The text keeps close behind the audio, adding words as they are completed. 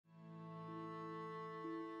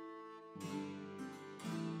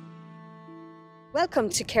Welcome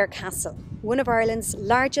to Cahir Castle, one of Ireland's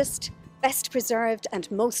largest, best preserved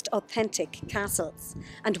and most authentic castles,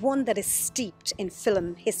 and one that is steeped in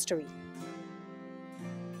film history.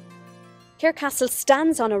 Cahir Castle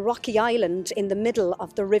stands on a rocky island in the middle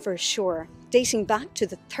of the River Suir. Dating back to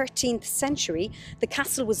the 13th century, the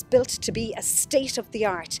castle was built to be a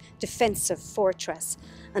state-of-the-art defensive fortress.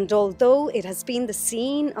 And although it has been the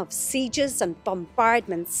scene of sieges and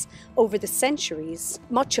bombardments over the centuries,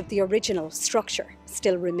 much of the original structure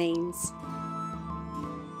still remains.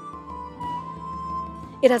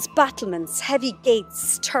 It has battlements, heavy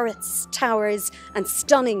gates, turrets, towers, and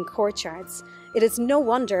stunning courtyards. It is no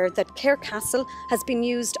wonder that Cahir Castle has been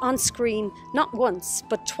used on screen not once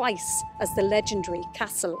but twice as the legendary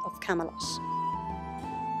Castle of Camelot.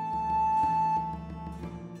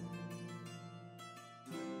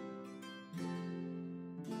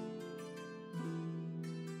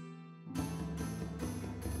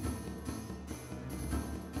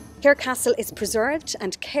 Cahir Castle is preserved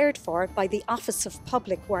and cared for by the Office of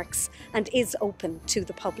Public Works and is open to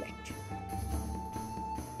the public.